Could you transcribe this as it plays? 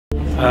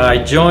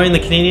I joined the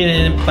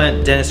Canadian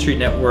Implant Dentistry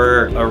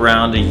Network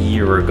around a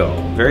year ago.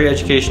 Very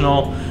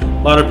educational.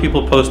 A lot of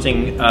people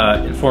posting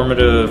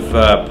informative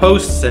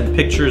posts and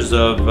pictures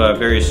of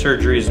various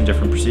surgeries and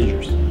different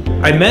procedures.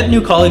 I met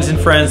new colleagues and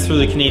friends through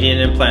the Canadian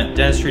Implant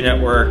Dentistry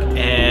Network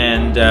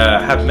and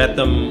have met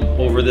them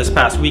over this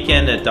past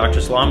weekend at Dr.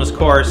 Salama's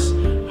course.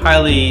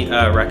 Highly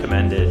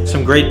recommended.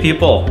 Some great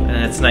people,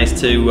 and it's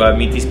nice to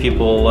meet these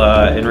people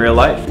in real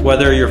life.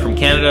 Whether you're from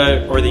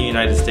Canada or the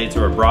United States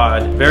or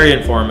abroad, very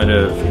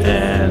informative,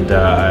 and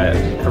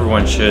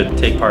everyone should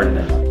take part in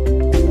it.